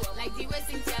like the way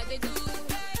Cynthia they do.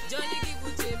 Johnny give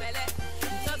Uche belle.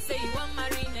 He talk say he want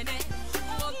marry nene.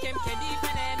 Walk him kedi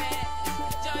feneme.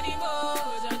 Johnny Mo,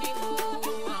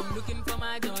 I'm looking for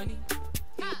my Johnny.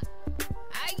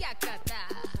 Ayakata,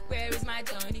 where is my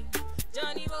Johnny?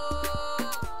 Johnny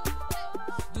Mo.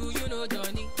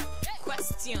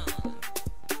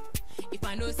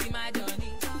 I know see my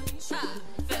Johnny,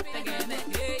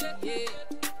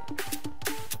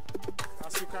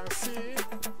 As you can see,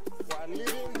 we're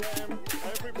leading them,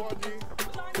 everybody,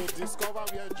 to discover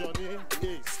where Johnny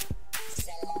is.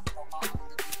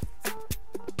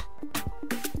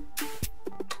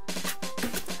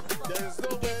 There is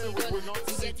no way we will not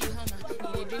see.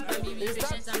 Is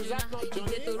that not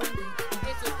Johnny?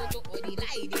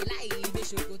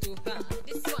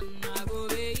 This one I go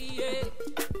away, yeah.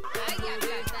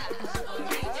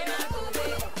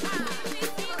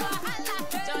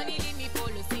 Johnny leave me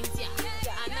follow Cynthia,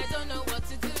 and I don't know what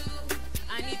to do.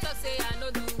 And he talk say I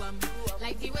no do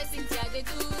like the way Cynthia they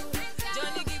do.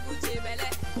 Johnny give Uche belle,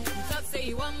 he talk say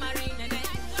he want marry nene.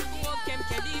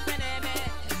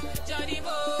 Johnny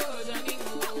Mo,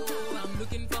 I'm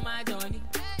looking for my Johnny.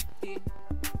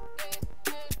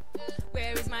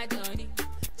 Where is my Johnny?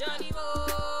 Johnny Mo,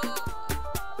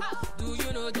 do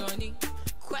you know Johnny?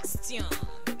 Question.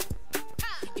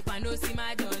 If I know see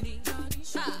my Johnny,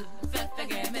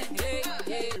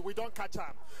 we don't catch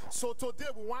him. So today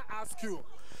we want to ask you,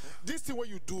 this thing what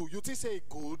you do, you think say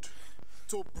good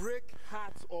to break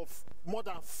hearts of more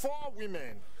than 4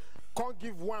 women? Can't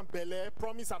give one belle,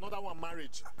 promise another one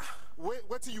marriage.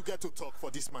 Wait till you get to talk for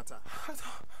this matter.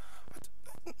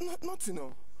 Nothing,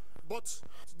 no. But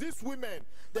these women,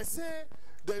 they say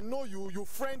they know you, you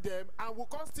friend them, and will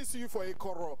come still see you for a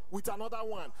quarrel with another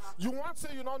one. You want to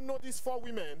say you don't know these 4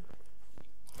 women?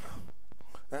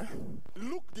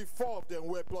 Look the 4 of them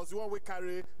were plus the one we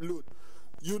carry load.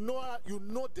 You know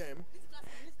them.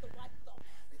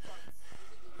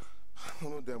 I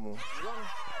don't know them.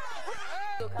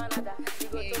 To Canada, he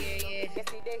go to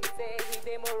yesterday he say he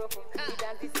dey Morocco, he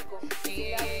dance disco,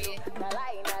 na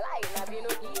lie, na be no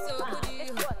so good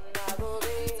you, na go be,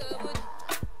 so good,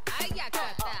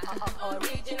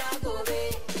 original go be,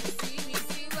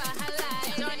 see wahala,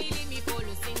 Johnny leave me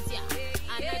follow Cynthia,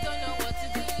 and I don't know what to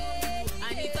do,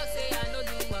 and he talk say I no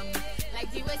do like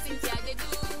the way Cynthia they do,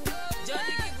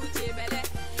 Johnny give Uche belle,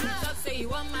 he talk say he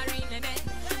want marry nene,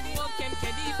 walk him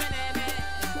kedi feneme,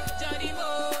 Johnny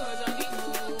Mo.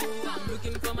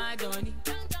 Looking for my Johnny.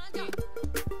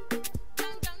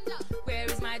 Where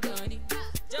is my Johnny?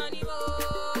 Johnny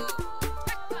Mo.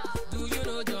 Do you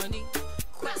know Johnny?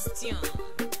 Question.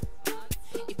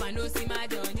 If I know see my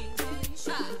Johnny,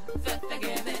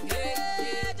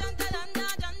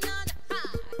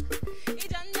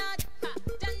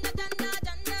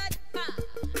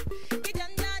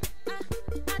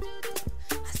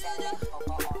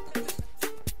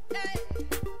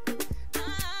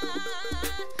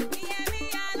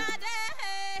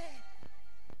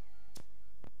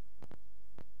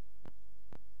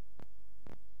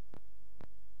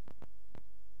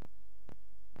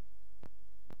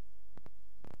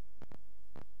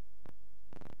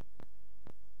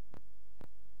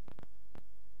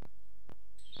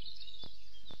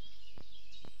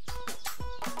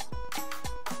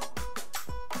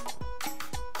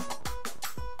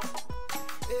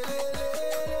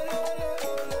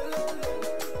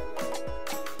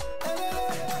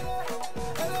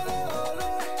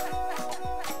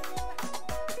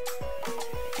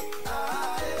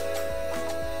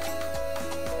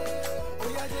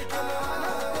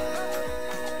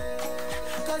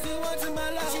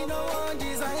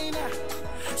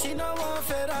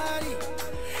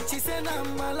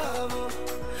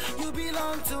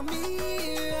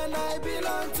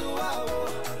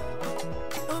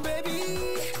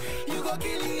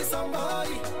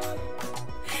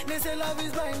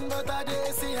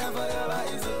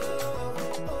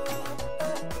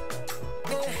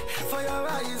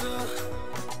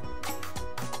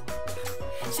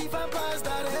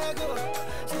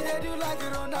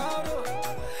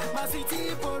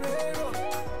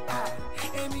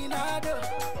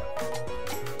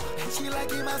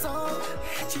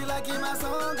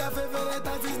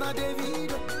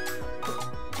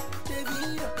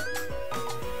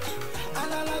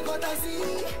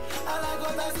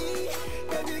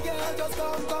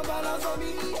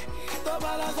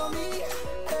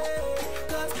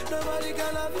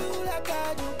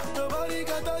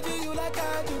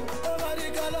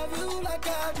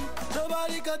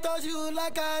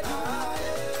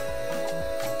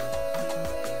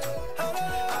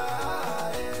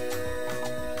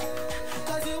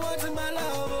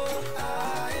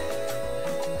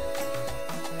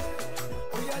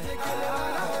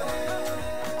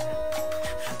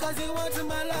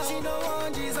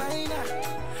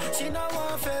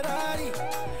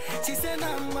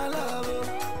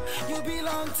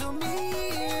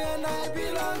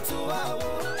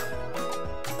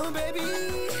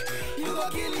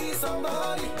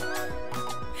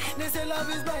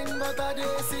 love is blind, but I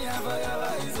did see her for your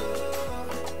eyes,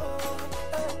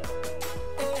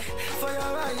 for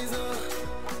your eyes,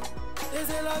 They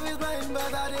say love is blind,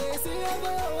 but I did see her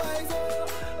for your eyes,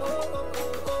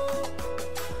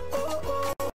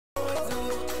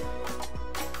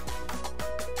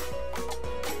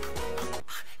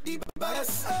 The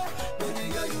baddest,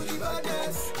 baby girl, you the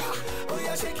baddest. Oh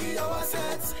yeah, shake your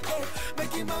assets,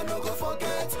 make man no go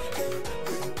forget.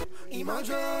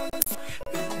 Emergency,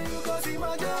 baby, you cause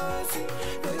emergency.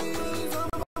 Baby, you is on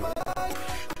my mind.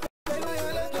 Baby, you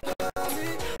let the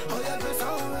dance. Oh yeah, dress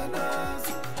on and dance.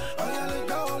 Oh yeah, let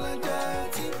go and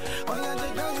dance. Oh yeah,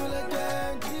 let go and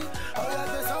dance. Oh yeah,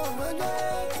 dress on and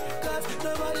dance. Cause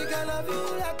nobody can love you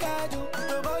like I do.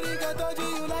 Nobody can touch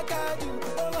you like I do.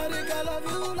 Nobody can love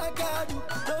you like I do.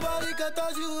 Nobody can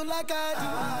touch you like I do.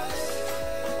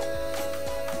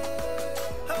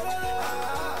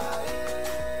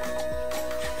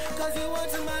 Cause you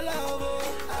want my love,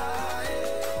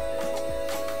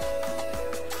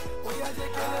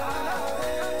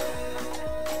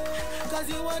 Cause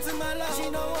you want my love. She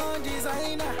no one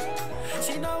designer,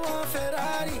 she no one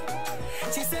Ferrari.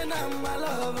 She said I'm my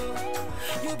love.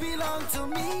 You belong to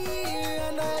me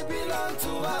and I belong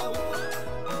to her.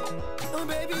 Oh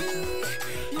baby,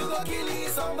 you go kill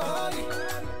somebody.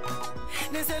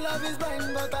 They say love is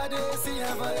blind, but I did see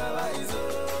her for your eyes,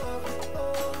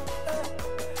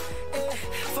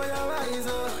 for your eyes,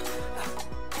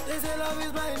 They say love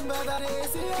is blind, but I did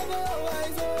see her for your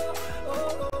eyes,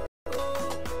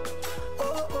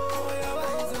 for your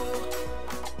eyes,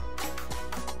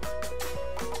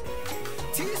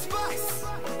 T-Spice,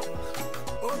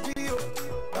 OPO,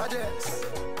 Badass.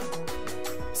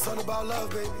 It's all about love,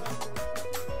 baby.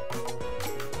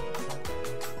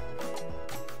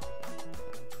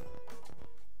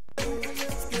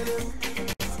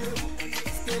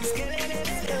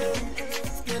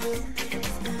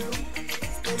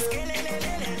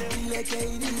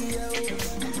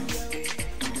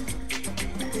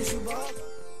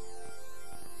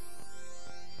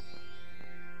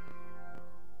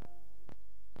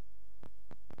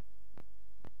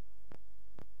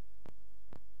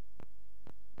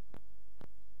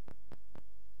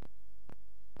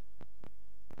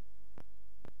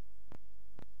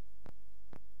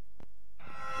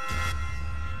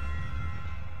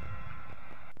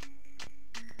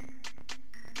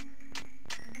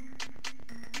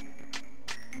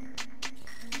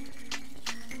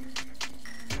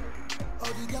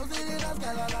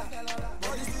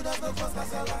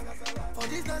 For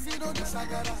this dance you don't do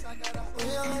shagara. Oh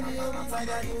yeah,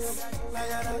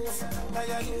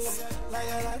 like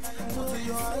that. To the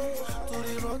yard, to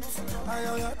the front,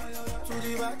 to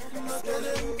the back.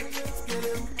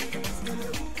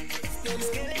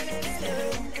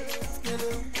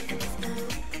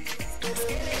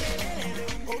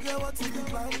 Okay, what is the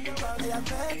plan? I have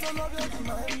met all of your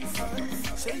demands.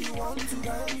 Say you want to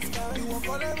dance, you want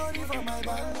for the money from my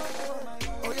band.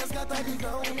 Oh yes, got the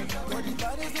ground. Got the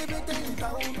bodies they better in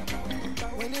town.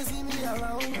 When they see me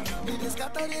around, they just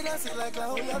scatter the dance like clown.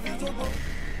 Oh yeah, video go.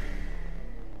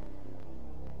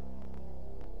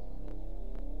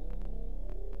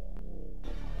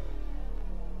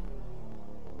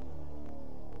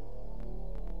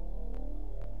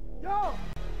 Yo!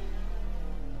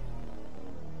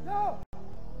 Yo!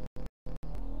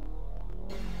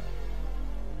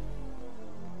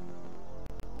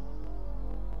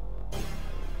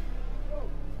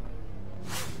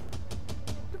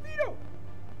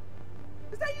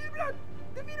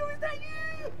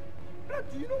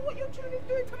 Do you know what your children is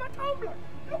doing to my town, blood?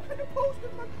 Look at the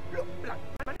posters, man. Look, blood.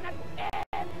 Man, that's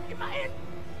air in my head.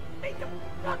 Make them,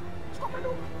 blood. Stop and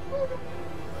look. Blood,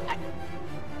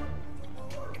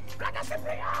 that's it,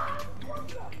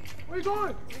 where you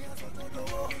going?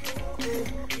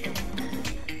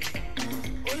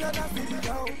 Oh, yeah, that's it,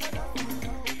 down.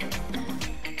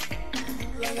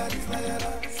 Like that.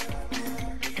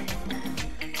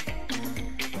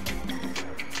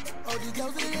 Oh, the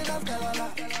girls in the dance, galala.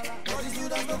 For this you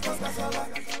don't know cause casala.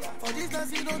 For this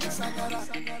dance you don't do shakara.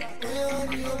 Oh yeah,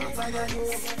 like that.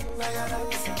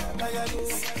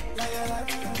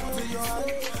 To your heart,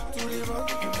 to the front,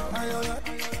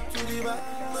 to the back.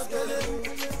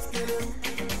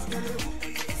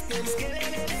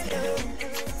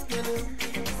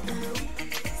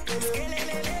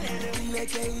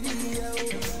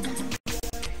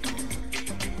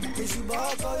 It's you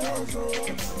back on your soul.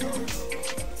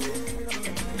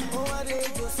 Oh, I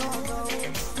did your song now.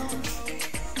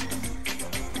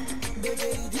 Baby,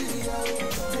 dear.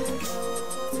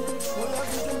 Oh, I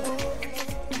did your song.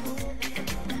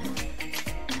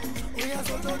 We are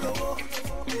so good.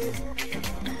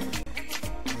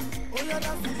 Oh, your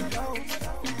dance to the ground.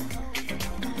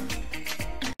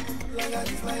 Like a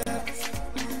this, like that.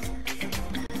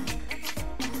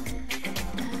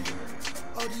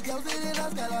 All the girls they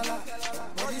dance galala.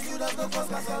 All the students go for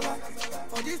casala.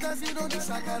 For this dance you don't do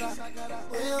shakara.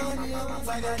 Oh yeah,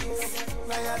 like a this,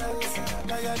 like a this,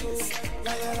 like a this,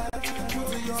 like a that. To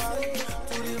your heart,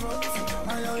 to the front,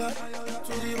 ayaya,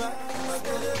 to the back.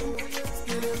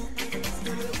 Skele,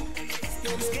 skele,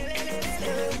 skele,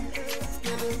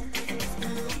 skele,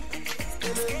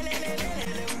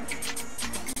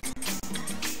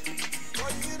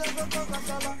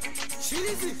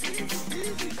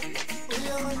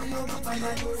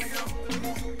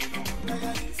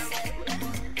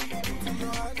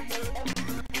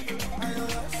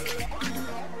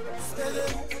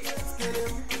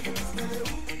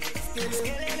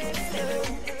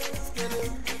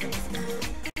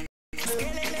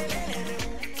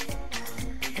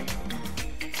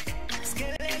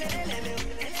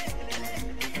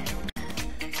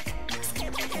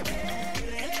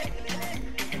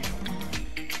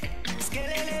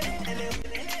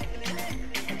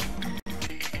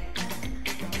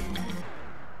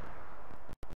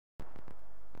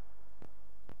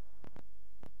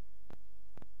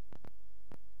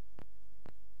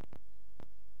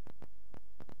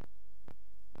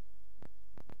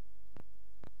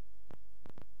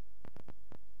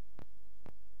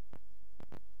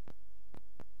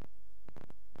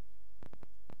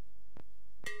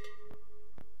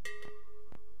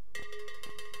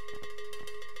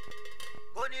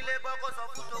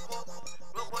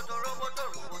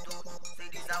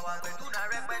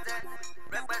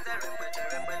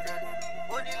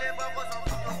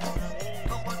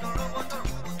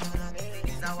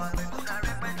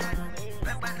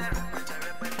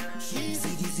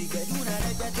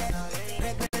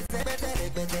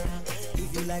 if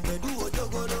you like a duo,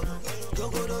 jogoro,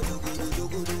 jogoro, jogoro,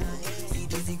 jogoro. See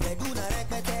this if I do na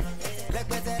repete,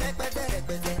 repete, repete,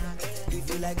 repete. If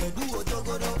you like a duo,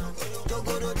 jogoro,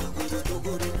 jogoro, jogoro,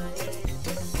 jogoro.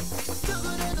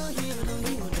 Jogoro no heal, no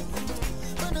heal, no.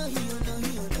 Oh no heal, no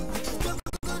heal, no.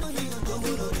 Jogoro no heal,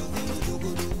 jogoro, jogoro,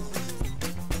 jogoro.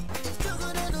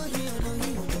 Jogoro no heal, no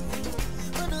heal, no.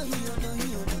 Oh no heal, no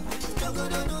heal, no.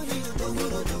 Jogoro no heal,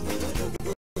 jogoro, jogoro,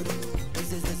 jogoro.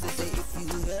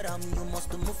 You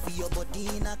must move your body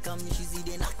na come. She's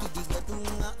the naki di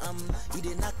gadunga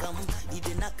ide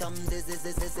nakam,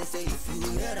 say if you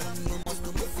hear you must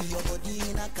move your body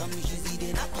na come. She's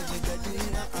the naki di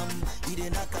gadunga ide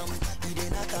nakam.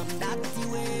 That's the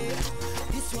way.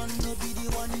 This one no be the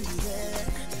one you hear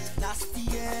last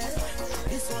year.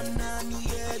 This one na new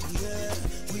year,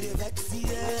 we the vex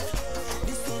here.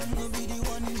 This one no be the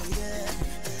one you hear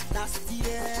last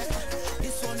year.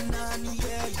 This one na new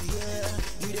year,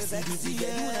 we the vex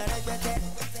here.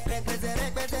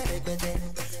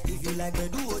 If you like a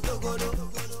duo,